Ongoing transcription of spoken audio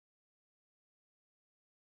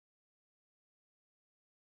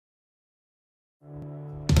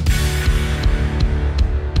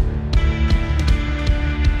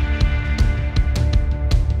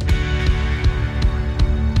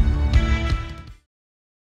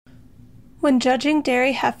When judging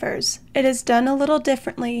dairy heifers, it is done a little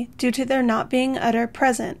differently due to there not being udder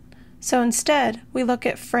present, so instead we look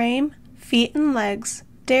at frame, feet and legs,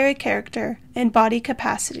 dairy character, and body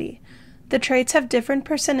capacity. The traits have different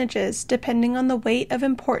percentages depending on the weight of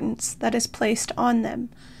importance that is placed on them.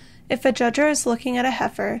 If a judger is looking at a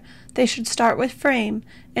heifer, they should start with frame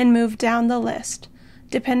and move down the list.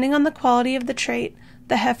 Depending on the quality of the trait,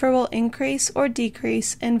 the heifer will increase or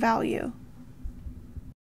decrease in value.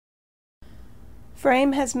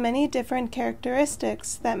 Frame has many different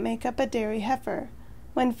characteristics that make up a dairy heifer.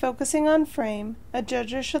 When focusing on frame, a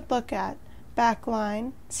judger should look at back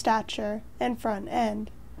line, stature, and front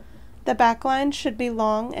end. The back line should be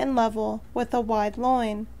long and level with a wide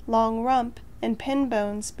loin, long rump, and pin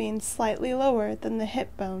bones being slightly lower than the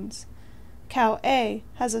hip bones. Cow A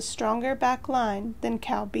has a stronger back line than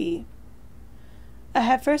cow B. A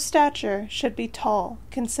heifer's stature should be tall,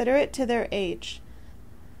 considerate to their age.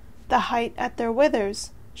 The height at their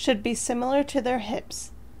withers should be similar to their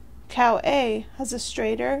hips. Cow A has a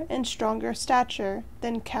straighter and stronger stature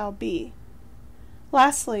than cow B.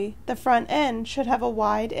 Lastly, the front end should have a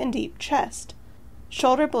wide and deep chest.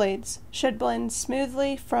 Shoulder blades should blend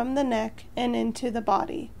smoothly from the neck and into the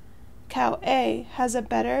body. Cow A has a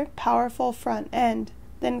better, powerful front end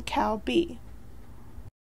than cow B.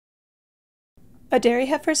 A dairy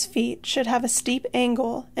heifer's feet should have a steep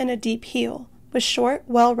angle and a deep heel, with short,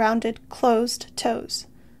 well-rounded, closed toes.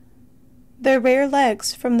 Their rear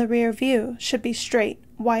legs from the rear view should be straight,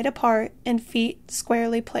 wide apart, and feet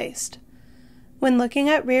squarely placed. When looking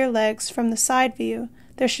at rear legs from the side view,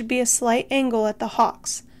 there should be a slight angle at the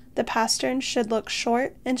hocks. The pastern should look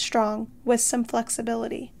short and strong with some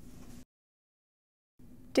flexibility.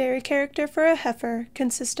 Dairy character for a heifer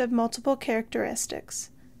consists of multiple characteristics.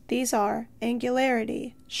 These are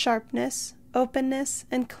angularity, sharpness, openness,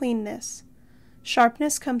 and cleanness.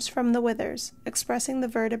 Sharpness comes from the withers, expressing the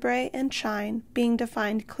vertebrae and chine being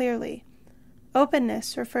defined clearly.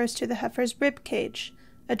 Openness refers to the heifer's rib cage.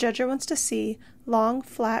 A judger wants to see long,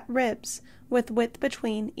 flat ribs with width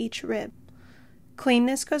between each rib.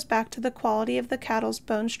 Cleanness goes back to the quality of the cattle's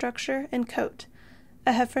bone structure and coat.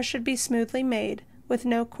 A heifer should be smoothly made, with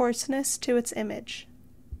no coarseness to its image.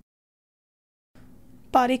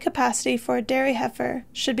 Body capacity for a dairy heifer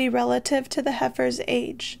should be relative to the heifer's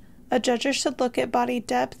age. A judger should look at body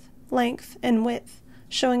depth, length, and width,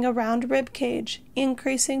 showing a round rib cage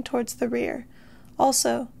increasing towards the rear.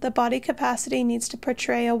 Also, the body capacity needs to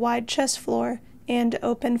portray a wide chest floor and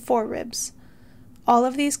open foreribs. All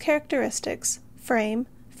of these characteristics, frame,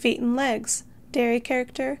 feet and legs, dairy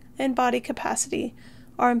character, and body capacity,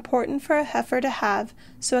 are important for a heifer to have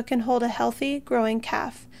so it can hold a healthy, growing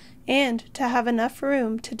calf, and to have enough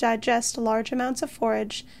room to digest large amounts of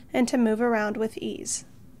forage and to move around with ease.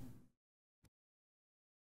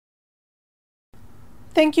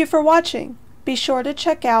 Thank you for watching. Be sure to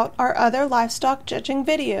check out our other livestock judging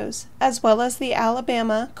videos, as well as the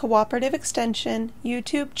Alabama Cooperative Extension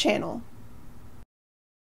YouTube channel.